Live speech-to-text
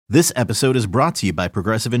This episode is brought to you by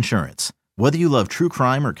Progressive Insurance. Whether you love true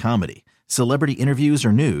crime or comedy, celebrity interviews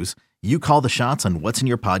or news, you call the shots on what's in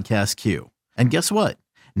your podcast queue. And guess what?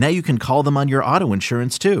 Now you can call them on your auto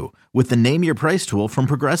insurance too with the Name Your Price tool from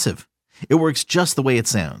Progressive. It works just the way it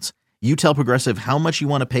sounds. You tell Progressive how much you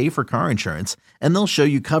want to pay for car insurance, and they'll show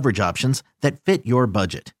you coverage options that fit your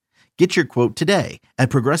budget. Get your quote today at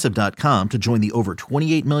Progressive.com to join the over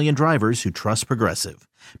 28 million drivers who trust Progressive.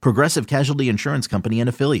 Progressive Casualty Insurance Company and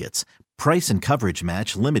Affiliates. Price and coverage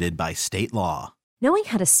match limited by state law. Knowing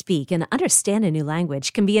how to speak and understand a new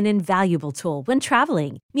language can be an invaluable tool when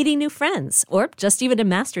traveling, meeting new friends, or just even to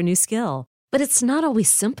master a new skill. But it's not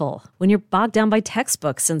always simple when you're bogged down by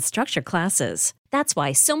textbooks and structure classes. That's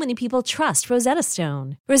why so many people trust Rosetta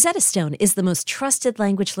Stone. Rosetta Stone is the most trusted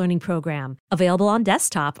language learning program, available on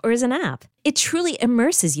desktop or as an app. It truly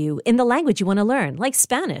immerses you in the language you want to learn, like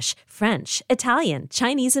Spanish, French, Italian,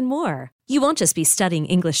 Chinese, and more. You won't just be studying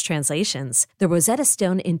English translations. The Rosetta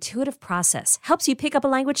Stone intuitive process helps you pick up a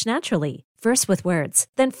language naturally, first with words,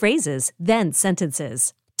 then phrases, then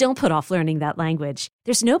sentences. Don't put off learning that language.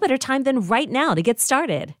 There's no better time than right now to get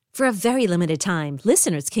started. For a very limited time,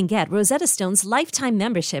 listeners can get Rosetta Stone's lifetime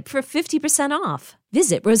membership for 50% off.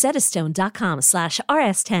 Visit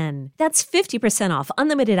rosettastone.com/rs10. That's 50% off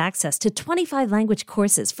unlimited access to 25 language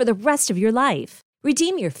courses for the rest of your life.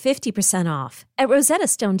 Redeem your 50% off at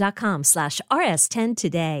rosettastone.com/rs10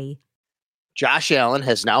 today. Josh Allen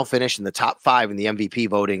has now finished in the top 5 in the MVP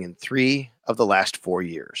voting in 3 of the last 4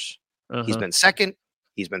 years. He's been second.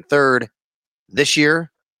 He's been third. This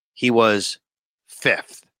year, he was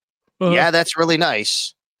 5th. Yeah, that's really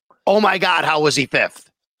nice. Oh my God, how was he 5th?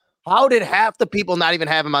 How did half the people not even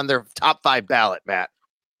have him on their top 5 ballot, Matt?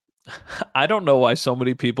 I don't know why so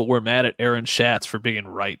many people were mad at Aaron Schatz for being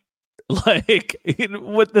right. Like,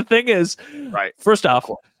 what the thing is, right? First off,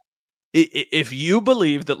 if you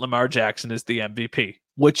believe that Lamar Jackson is the MVP,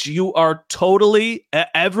 which you are totally,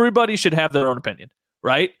 everybody should have their own opinion,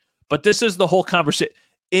 right? But this is the whole conversation.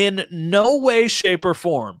 In no way, shape, or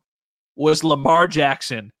form was Lamar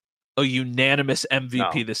Jackson a unanimous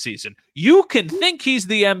MVP this season. You can think he's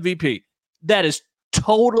the MVP. That is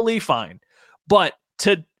totally fine. But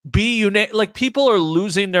to be like, people are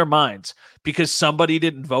losing their minds because somebody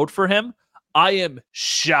didn't vote for him. I am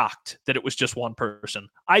shocked that it was just one person.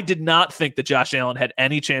 I did not think that Josh Allen had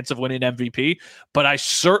any chance of winning MVP, but I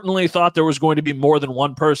certainly thought there was going to be more than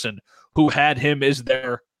one person who had him as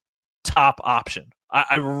their top option.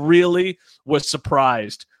 I really was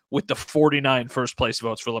surprised with the 49 first place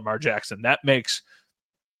votes for Lamar Jackson. That makes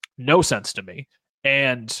no sense to me.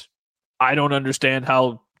 And I don't understand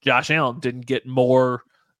how Josh Allen didn't get more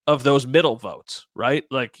of those middle votes, right?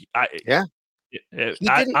 Like, I'm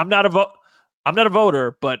not a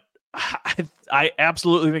voter, but I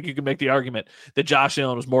absolutely think you can make the argument that Josh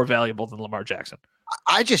Allen was more valuable than Lamar Jackson.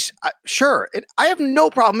 Sure. I have no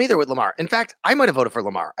problem either with Lamar. In fact, I might have voted for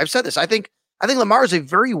Lamar. I've said this. I think Lamar is a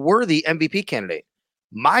very worthy MVP candidate.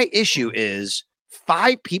 My issue is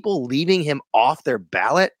 5 people leaving him off their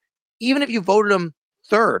ballot, even if you voted him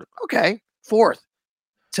 3rd, okay, 4th.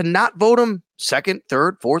 To not vote him 2nd,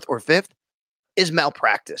 3rd, 4th, or 5th is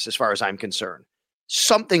malpractice as far as I'm concerned.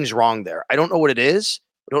 Something's wrong there. I don't know what it is.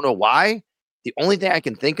 I don't know why. The only thing I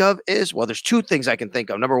can think of is, well, there's 2 things I can think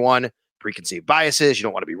of. Number one, preconceived biases. You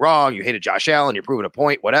don't want to be wrong. You hated Josh Allen. You're proving a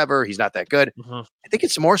point, whatever. He's not that good. I think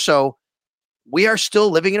it's more so we are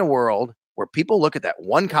still living in a world where people look at that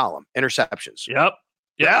one column, interceptions. Yep.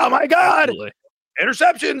 Yeah, oh my God. Absolutely.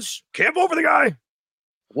 Interceptions. Can't vote for the guy.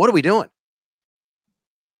 What are we doing?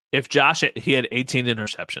 If Josh, he had 18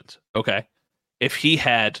 interceptions. Okay. If he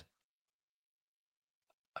had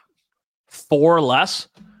 4 less,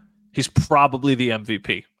 he's probably the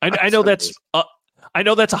MVP. I know that's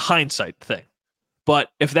a hindsight thing,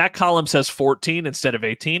 but if that column says 14 instead of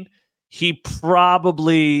 18, he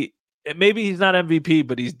probably, maybe he's not MVP,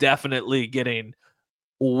 but he's definitely getting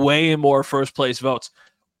way more first place votes.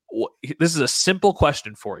 This is a simple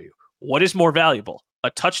question for you. What is more valuable, a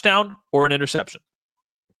touchdown or an interception?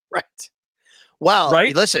 Right. Well,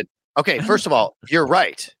 right? Listen, okay, first of all, you're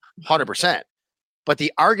right, 100%. But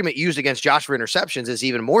the argument used against Josh for interceptions is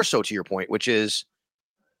even more so to your point, which is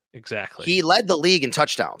exactly he led the league in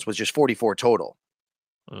touchdowns with just 44 total.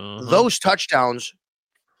 Those touchdowns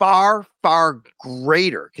far, far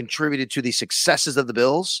greater contributed to the successes of the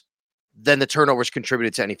Bills than the turnovers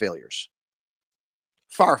contributed to any failures.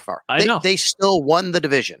 Far, far. I know. They still won the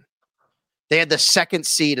division. They had the 2nd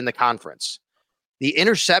seed in the conference. The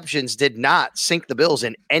interceptions did not sink the Bills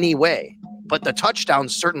in any way, but the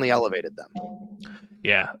touchdowns certainly elevated them.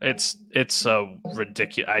 Yeah, it's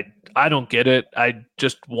ridiculous. I don't get it. I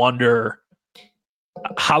just wonder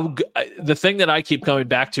the thing that I keep coming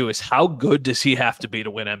back to is how good does he have to be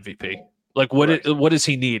to win MVP? Like what does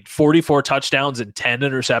he need? 44 touchdowns and 10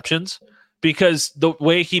 interceptions? Because the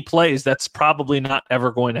way he plays, that's probably not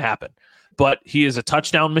ever going to happen. But he is a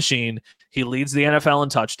touchdown machine. He leads the NFL in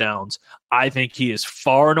touchdowns. I think he is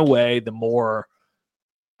far and away the more.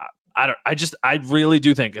 I really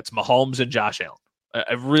do think it's Mahomes and Josh Allen.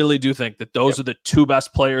 I really do think that those are the two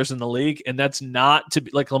best players in the league, and that's not to be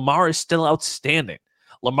like Lamar is still outstanding.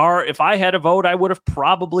 Lamar, if I had a vote, I would have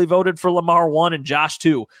probably voted for Lamar 1 and Josh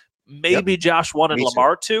 2. Maybe Josh 1 and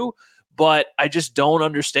Lamar 2, but I just don't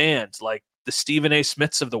understand like the Stephen A.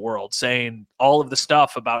 Smiths of the world saying all of the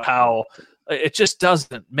stuff about how it just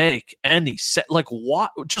doesn't make any sense. Like,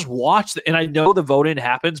 just watch. And I know the voting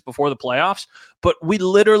happens before the playoffs, but we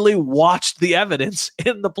literally watched the evidence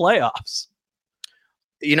in the playoffs.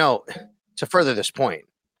 You know, to further this point,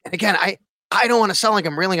 and again, I don't want to sound like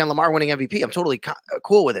I'm railing on Lamar winning MVP. I'm totally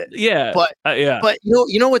cool with it. Yeah, but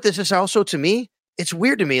you know what this is also to me? It's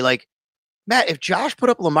weird to me. Like, Matt, if Josh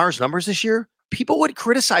put up Lamar's numbers this year, people would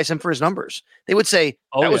criticize him for his numbers. They would say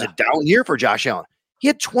that was a down year for Josh Allen. He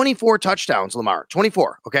had 24 touchdowns, Lamar.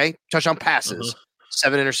 24, okay? Touchdown passes,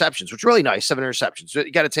 7 interceptions, which is really nice, 7 interceptions. So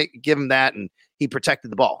you got to give him that, and he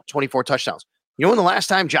protected the ball. 24 touchdowns. You know when the last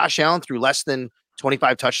time Josh Allen threw less than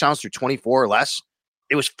 25 touchdowns through 24 or less?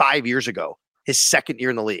 It was 5 years ago, his second year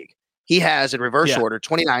in the league. He has, in reverse order,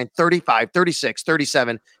 29, 35, 36,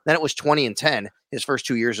 37. Then it was 20 and 10 his first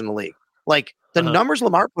 2 years in the league. Like, the numbers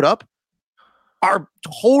Lamar put up are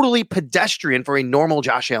totally pedestrian for a normal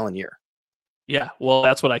Josh Allen year. Yeah, well,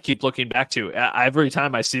 that's what I keep looking back to. Every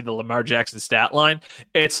time I see the Lamar Jackson stat line,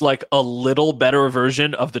 it's like a little better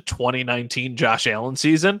version of the 2019 Josh Allen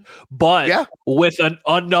season, but with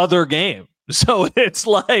another game. So it's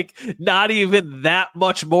like not even that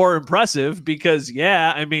much more impressive because,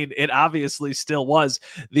 I mean, it obviously still was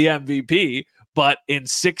the MVP, but in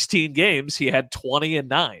 16 games, he had 20 and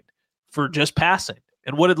 9 for just passing.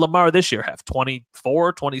 And what did Lamar this year have?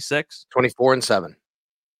 24, 26? 24 and 7.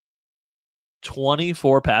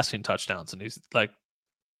 24 passing touchdowns. And he's like,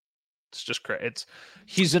 it's just great.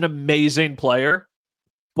 He's an amazing player,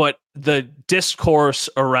 but the discourse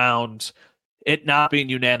around it not being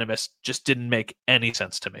unanimous just didn't make any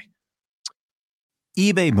sense to me.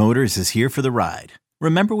 eBay Motors is here for the ride.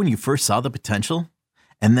 Remember when you first saw the potential?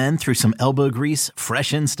 And then through some elbow grease,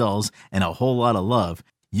 fresh installs, and a whole lot of love,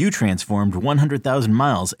 you transformed 100,000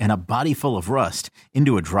 miles and a body full of rust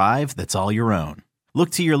into a drive that's all your own.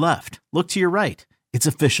 Look to your left. Look to your right. It's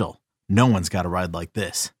official. No one's got a ride like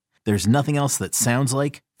this. There's nothing else that sounds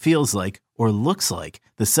like, feels like, or looks like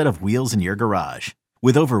the set of wheels in your garage.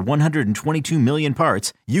 With over 122 million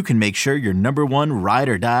parts, you can make sure your number one ride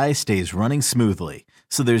or die stays running smoothly.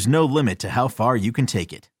 So there's no limit to how far you can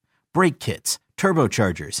take it. Brake kits,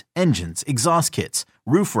 turbochargers, engines, exhaust kits,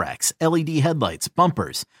 roof racks, LED headlights,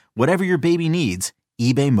 bumpers, whatever your baby needs,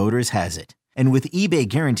 eBay Motors has it. And with eBay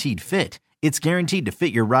Guaranteed Fit, it's guaranteed to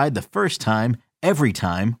fit your ride the first time, every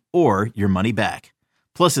time, or your money back.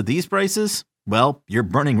 Plus, at these prices, well, you're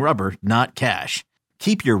burning rubber, not cash.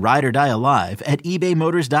 Keep your ride or die alive at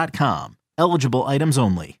ebaymotors.com. Eligible items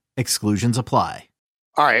only. Exclusions apply.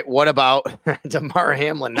 All right, what about Damar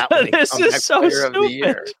Hamlin not winning Comeback Player of the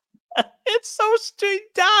Year? It's so stupid. He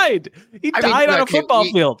died. He died on a football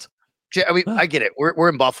field. I mean, I get it. We're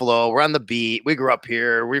in Buffalo. We're on the beat. We grew up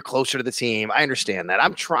here. We're closer to the team. I understand that.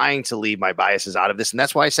 I'm trying to leave my biases out of this, and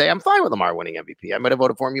that's why I say I'm fine with Lamar winning MVP. I might have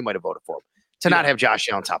voted for him. You might have voted for him. To not have Josh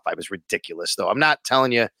Allen top 5 is ridiculous, though. I'm not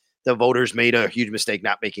telling you the voters made a huge mistake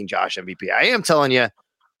not making Josh MVP. I am telling you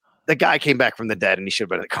the guy came back from the dead, and he should have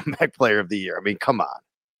been the Comeback Player of the Year. I mean, come on.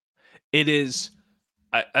 It is.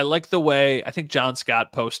 I like the way, I think John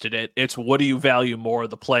Scott posted it. It's what do you value more,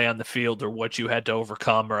 the play on the field or what you had to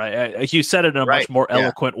overcome? Or you said it in a much more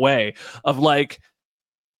eloquent way of like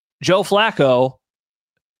Joe Flacco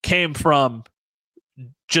came from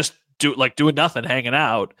just doing nothing, hanging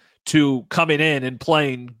out, to coming in and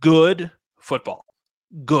playing good football.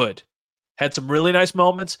 Good. Had some really nice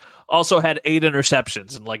moments. Also had 8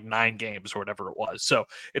 interceptions in like 9 games or whatever it was. So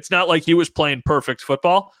it's not like he was playing perfect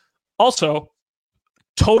football. Also,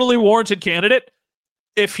 totally warranted candidate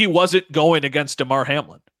if he wasn't going against Damar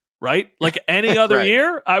Hamlin, right? Like any other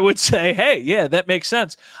year, I would say, hey, yeah, that makes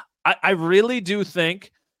sense. I really do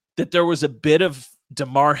think that there was a bit of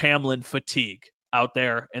Damar Hamlin fatigue out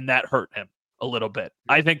there, and that hurt him a little bit.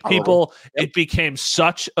 I think it became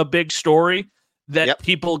such a big story that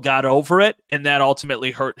people got over it, and that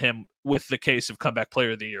ultimately hurt him with the case of Comeback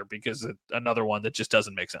Player of the Year, because another one that just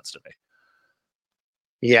doesn't make sense to me.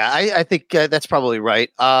 Yeah, I think that's probably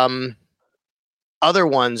right. Other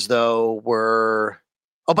ones, though, were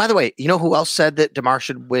Oh, by the way, you know who else said that DeMar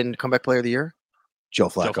should win Comeback Player of the Year? Joe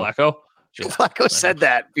Flacco. Joe Flacco said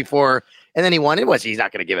that before, and then he won. He's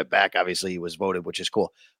not going to give it back. Obviously, he was voted, which is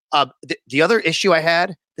cool. The other issue I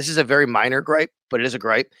had, this is a very minor gripe, but it is a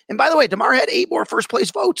gripe. And by the way, DeMar had 8 more first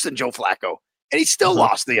place votes than Joe Flacco, and he still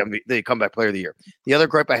lost the Comeback Player of the Year. The other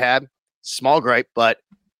gripe I had, small gripe, but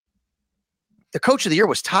the Coach of the Year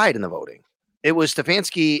was tied in the voting. It was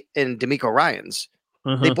Stefanski and D'Amico Ryans.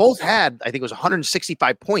 They both had, I think it was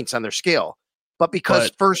 165 points on their scale, but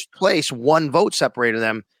because first place, 1 vote separated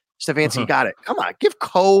them, Stefanski got it. Come on, give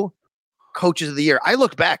Coaches of the Year. I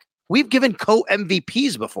looked back. We've given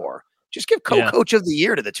MVPs before. Just give Coach of the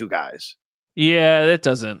Year to the 2 guys. Yeah, that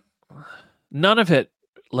doesn't. None of it.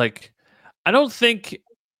 Like, I don't think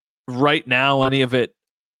right now any of it.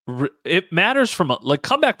 It matters from like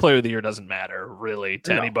Comeback Player of the Year doesn't matter really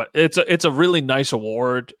to anybody. It's a really nice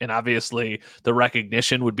award, and obviously the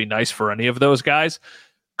recognition would be nice for any of those guys.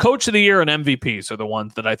 Coach of the Year and MVPs are the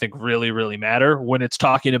ones that I think really, really matter when it's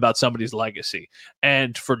talking about somebody's legacy.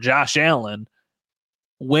 And for Josh Allen,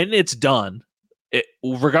 when it's done,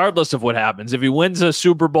 regardless of what happens, if he wins a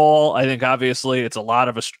Super Bowl, I think obviously it's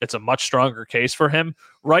a much stronger case for him.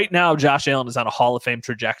 Right now, Josh Allen is on a Hall of Fame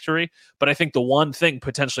trajectory, but I think the one thing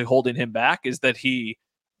potentially holding him back is that a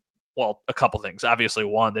couple things. Obviously,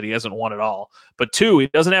 1, that he hasn't won at all, but 2, he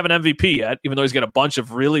doesn't have an MVP yet, even though he's got a bunch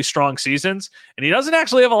of really strong seasons, and he doesn't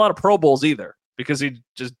actually have a lot of Pro Bowls either because he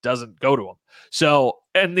just doesn't go to them. So,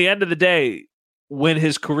 at the end of the day, when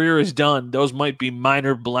his career is done, those might be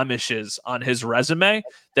minor blemishes on his resume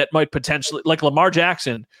that might potentially, like Lamar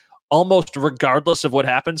Jackson, almost regardless of what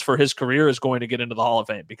happens for his career, is going to get into the Hall of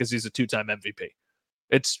Fame because he's a 2-time MVP.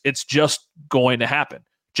 It's just going to happen.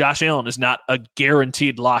 Josh Allen is not a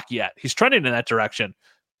guaranteed lock yet. He's trending in that direction,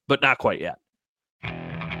 but not quite yet.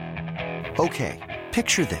 Okay,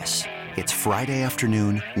 picture this. It's Friday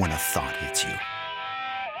afternoon when a thought hits you.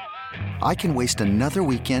 I can waste another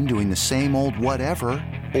weekend doing the same old whatever,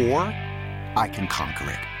 or I can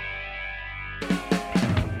conquer it.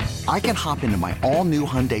 I can hop into my all-new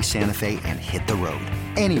Hyundai Santa Fe and hit the road.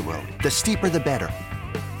 Any road. The steeper, the better.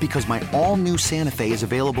 Because my all-new Santa Fe is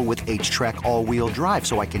available with H-Track all-wheel drive,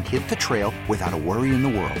 so I can hit the trail without a worry in the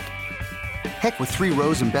world. Heck, with 3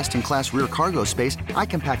 rows and best-in-class rear cargo space, I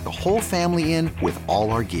can pack the whole family in with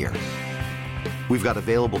all our gear. We've got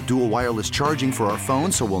available dual wireless charging for our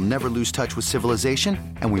phones, so we'll never lose touch with civilization,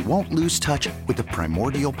 and we won't lose touch with the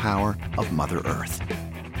primordial power of Mother Earth.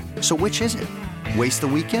 So which is it? Waste the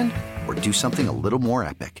weekend or do something a little more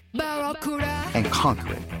epic? And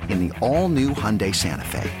conquer it in the all-new Hyundai Santa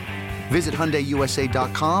Fe. Visit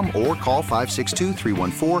HyundaiUSA.com or call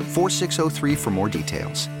 562-314-4603 for more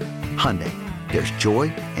details. Hyundai, there's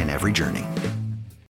joy in every journey.